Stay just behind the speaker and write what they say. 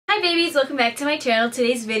babies, welcome back to my channel.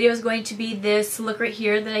 Today's video is going to be this look right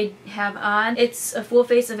here that I have on. It's a full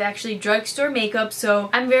face of actually drugstore makeup,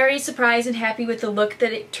 so I'm very surprised and happy with the look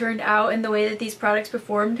that it turned out and the way that these products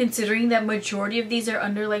performed, considering that majority of these are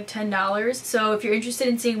under like $10. So if you're interested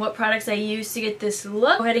in seeing what products I use to get this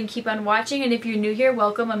look, go ahead and keep on watching. And if you're new here,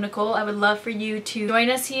 welcome. I'm Nicole. I would love for you to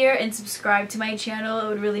join us here and subscribe to my channel. It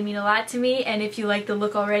would really mean a lot to me. And if you like the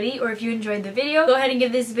look already, or if you enjoyed the video, go ahead and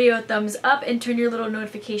give this video a thumbs up and turn your little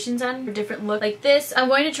notifications on for different looks like this. I'm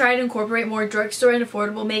going to try to incorporate more drugstore and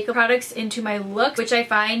affordable makeup products into my look, which I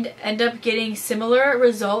find end up getting similar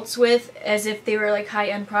results with as if they were like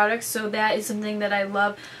high-end products. So that is something that I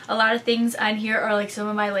love. A lot of things on here are like some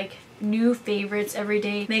of my like new favorites,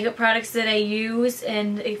 everyday makeup products that I use,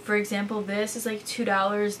 and for example this is like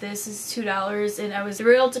 $2, this is $2, and I was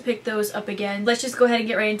thrilled to pick those up again. Let's just go ahead and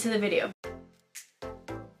get right into the video.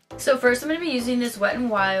 So first I'm going to be using this Wet n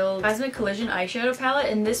Wild Cosmic Collision eyeshadow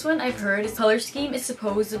palette, and this one I've heard its color scheme is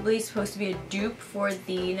supposedly supposed to be a dupe for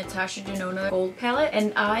the Natasha Denona gold palette,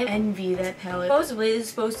 and I envy that palette. Supposedly it's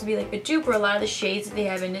supposed to be like a dupe for a lot of the shades that they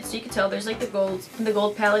have in it, so you can tell there's like the golds. And the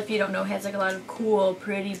gold palette, if you don't know, has like a lot of cool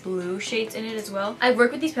pretty blue shades in it as well. I've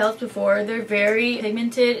worked with these palettes before. They're very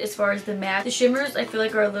pigmented as far as the matte. The shimmers I feel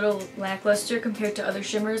like are a little lackluster compared to other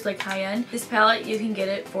shimmers like high-end. This palette you can get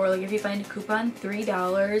it for like, if you find a coupon,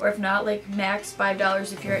 $3, or if not, like max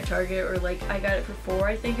 $5 if you're at Target, or like I got it for $4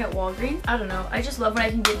 I think at Walgreens. I don't know, I just love when I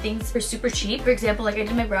can get things for super cheap. For example, like I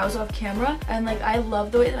did my brows off camera, and like I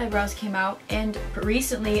love the way that my brows came out, and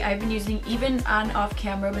recently I've been using, even on off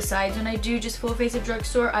camera, besides when I do just full face of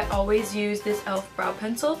drugstore, I always use this e.l.f. brow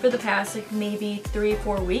pencil for the past like maybe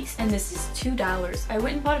 3-4 weeks, and this is $2. I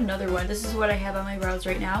went and bought another one. This is what I have on my brows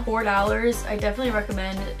right now. $4. I definitely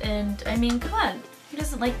recommend, and I mean, come on. Who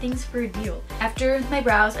doesn't like things for a deal? After my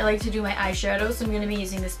brows, I like to do my eyeshadow, so I'm going to be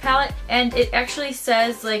using this palette, and it actually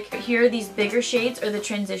says like here are these bigger shades, or the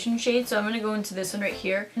transition shades, so I'm going to go into this one right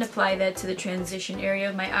here and apply that to the transition area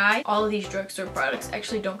of my eye. All of these drugstore products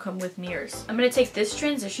actually don't come with mirrors. I'm going to take this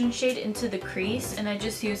transition shade into the crease, and I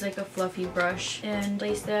just use like a fluffy brush and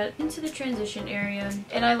place that into the transition area.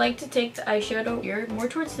 And I like to take the eyeshadow here more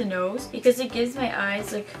towards the nose, because it gives my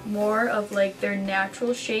eyes like more of like their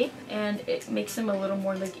natural shape, and it makes them a little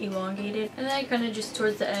more like elongated. And then I kind of just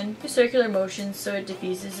towards the end do circular motions so it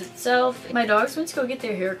diffuses itself. My dogs went to go get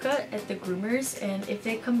their haircut at the groomers, and if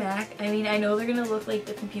they come back, I mean, I know they're gonna look like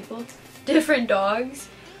different people, different dogs,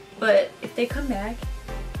 but if they come back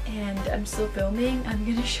and I'm still filming, I'm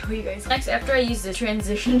gonna show you guys. Next, after I use the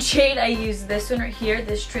transition shade, I use this one right here,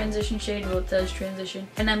 this transition shade. Well, it does transition,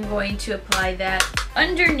 and I'm going to apply that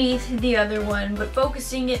underneath the other one, but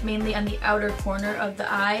focusing it mainly on the outer corner of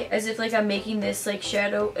the eye, as if like I'm making this like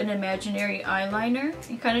shadow an imaginary eyeliner,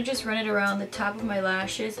 and kind of just run it around the top of my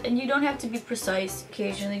lashes. And you don't have to be precise.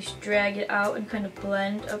 Occasionally just drag it out and kind of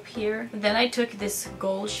blend up here. Then I took this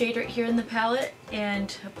gold shade right here in the palette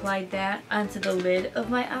and applied that onto the lid of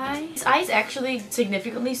my eye. This eye is actually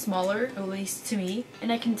significantly smaller, at least to me,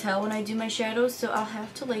 and I can tell when I do my shadows, so I'll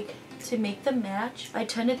have to like, to make them match, I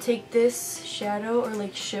tend to take this shadow or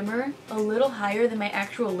like shimmer a little higher than my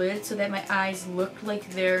actual lid, so that my eyes look like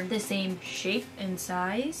they're the same shape and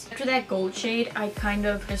size. After that gold shade, I kind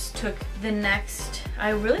of just took the next, I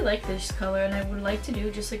really like this color, and I would like to do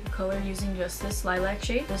just like a color using just this lilac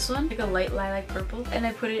shade, this one, like a light lilac purple, and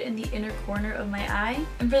I put it in the inner corner of my eye.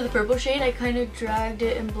 And for the purple shade, I kind of dragged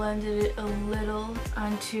it and blended it a little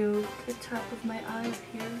onto the top of my eye up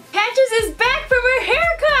here. Patches is back from her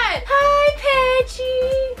haircut! Hi,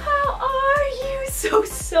 Patchy! How are you? So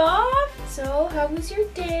soft! So, how was your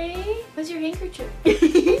day? How's your handkerchief?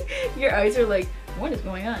 Your eyes are like, what is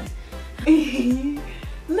going on?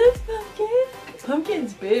 Look, Pumpkin!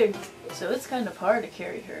 Pumpkin's big, so it's kind of hard to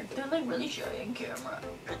carry her. They're like really shy on camera.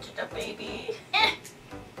 Look at the baby.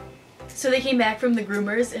 So they came back from the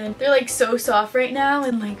groomers, and they're like so soft right now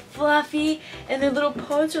and like fluffy, and their little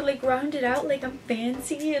paws are like rounded out like I'm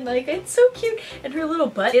fancy, and like it's so cute. And her little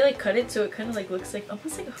butt, they like cut it so it kind of like looks like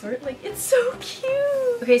almost like a heart. Like it's so cute.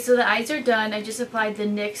 Okay, so the eyes are done. I just applied the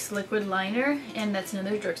NYX liquid liner, and that's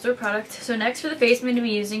another drugstore product. So next for the face, I'm going to be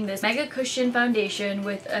using this Mega Cushion foundation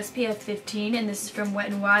with SPF 15, and this is from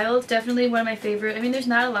Wet n Wild. Definitely one of my favorite. I mean, there's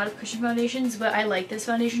not a lot of cushion foundations, but I like this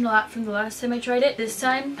foundation a lot from the last time I tried it. This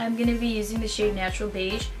time I'm going to be using the shade Natural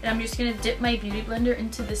Beige, and I'm just gonna dip my beauty blender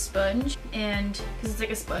into the sponge, and because it's like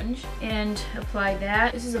a sponge, and apply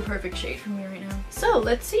that. This is a perfect shade for me right now. So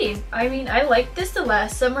let's see. I mean, I liked this the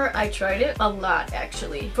last summer. I tried it a lot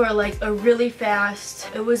actually for like a really fast,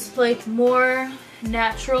 it was like more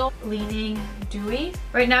natural leaning dewy.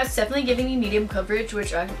 Right now it's definitely giving me medium coverage,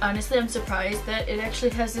 which honestly I'm surprised that it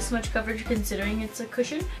actually has this much coverage considering it's a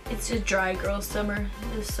cushion. It's a dry girl summer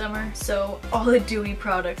this summer, so all the dewy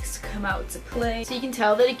products come out to play. So you can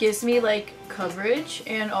tell that it gives me like coverage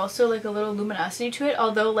and also like a little luminosity to it,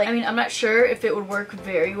 although like, I mean, I'm not sure if it would work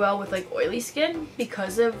very well with like oily skin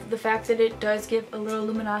because of the fact that it does give a little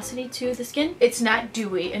luminosity to the skin. It's not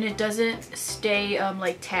dewy and it doesn't stay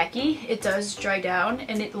like tacky. It does dry down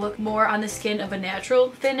and it look more on the skin of a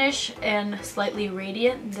natural finish and slightly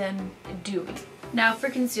radiant than dewy. Now for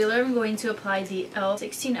concealer, I'm going to apply the e.l.f.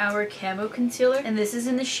 16 Hour Camo Concealer, and this is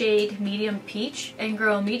in the shade Medium Peach. And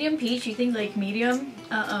girl, Medium Peach, you think like medium?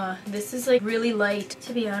 This is like really light.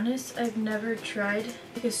 To be honest, I've never tried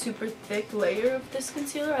like a super thick layer of this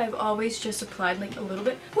concealer. I've always just applied like a little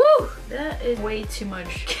bit. Woo! That is way too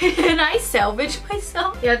much. Can I salvage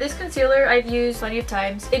myself? Yeah, this concealer I've used plenty of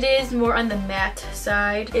times. It is more on the matte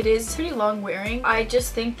side. It is pretty long wearing. I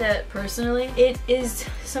just think that personally, it is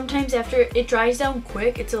sometimes after it dries down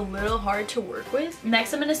quick, it's a little hard to work with.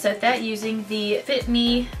 Next, I'm going to set that using the Fit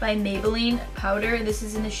Me by Maybelline powder. This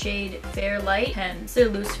is in the shade Fair Light 10. It's their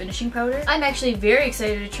loose finishing powder. I'm actually very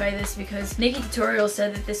excited to try this because Nikki Tutorial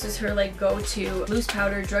said that this was her like go-to loose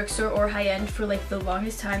powder drugstore or high-end for like the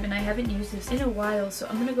longest time, and I haven't used this in a while, so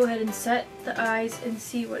I'm going to go ahead and set the eyes and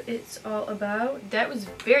see what it's all about. That was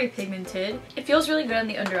very pigmented. It feels really good on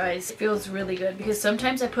the under eyes. It feels really good because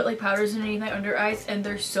sometimes I put like powders underneath my under eyes and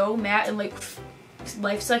they're so matte and like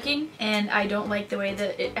life-sucking, and I don't like the way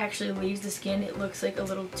that it actually leaves the skin. It looks like a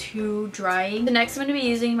little too drying. The next I'm going to be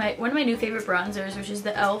using one of my new favorite bronzers, which is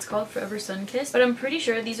the e.l.f. It's called Forever Sun-Kissed, but I'm pretty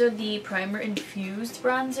sure these are the primer infused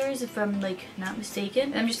bronzers if I'm like not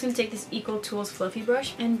mistaken. And I'm just going to take this Equal Tools fluffy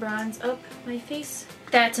brush and bronze up my face.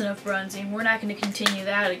 That's enough bronzing. We're not going to continue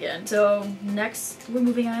that again. So next, we're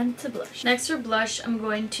moving on to blush. Next for blush, I'm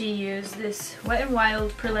going to use this Wet n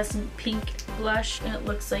Wild Pearlescent Pink blush, and it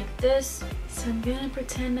looks like this. So I'm going to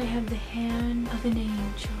pretend I have the hand of an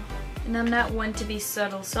angel. And I'm not one to be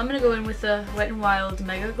subtle, so I'm going to go in with the Wet n Wild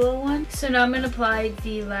Mega Glow one. So now I'm going to apply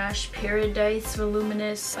the Lash Paradise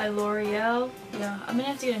Voluminous by L'Oreal. Yeah, I'm going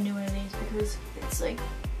to have to get a new one of these because it's like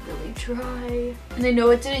really dry. And I know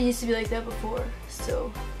it didn't used to be like that before,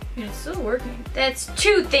 so I mean, it's still working. That's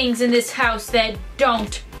two things in this house that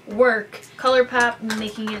don't work. Colourpop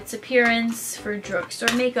making its appearance for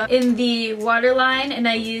drugstore makeup in the waterline, and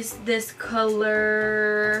I used this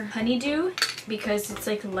color Honeydew because it's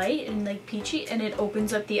like light and like peachy and it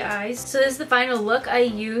opens up the eyes. So this is the final look. I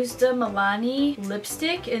used a Milani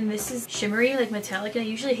lipstick, and this is shimmery, like metallic, and I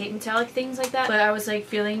usually hate metallic things like that, but I was like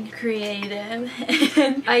feeling creative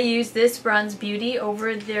and I used this Bronze Beauty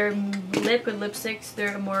over their liquid lipsticks,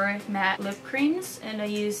 their more matte lip creams, and I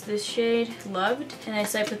used this shade Loved, and I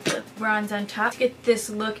put the bronze on top to get this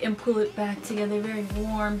look and pull it back together, very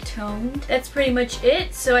warm toned. That's pretty much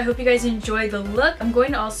it, so I hope you guys enjoy the look. I'm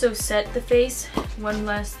going to also set the face. One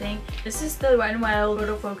last thing. This is the Wet n Wild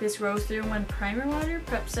Photo Focus Rose 3-in-1 Primer Water,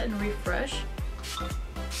 Prep, Set, and Refresh.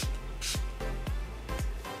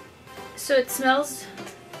 So it smells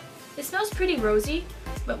pretty rosy,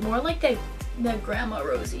 but more like that grandma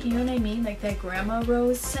rosy. You know what I mean? Like that grandma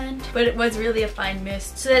rose scent. But it was really a fine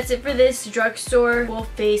mist. So that's it for this drugstore full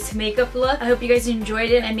face makeup look. I hope you guys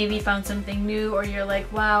enjoyed it and maybe found something new, or you're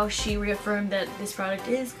like, wow, she reaffirmed that this product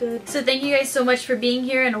is good. So thank you guys so much for being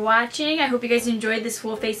here and watching. I hope you guys enjoyed this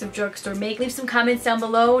full face of drugstore makeup. Leave some comments down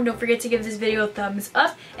below. Don't forget to give this video a thumbs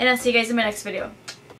up, and I'll see you guys in my next video.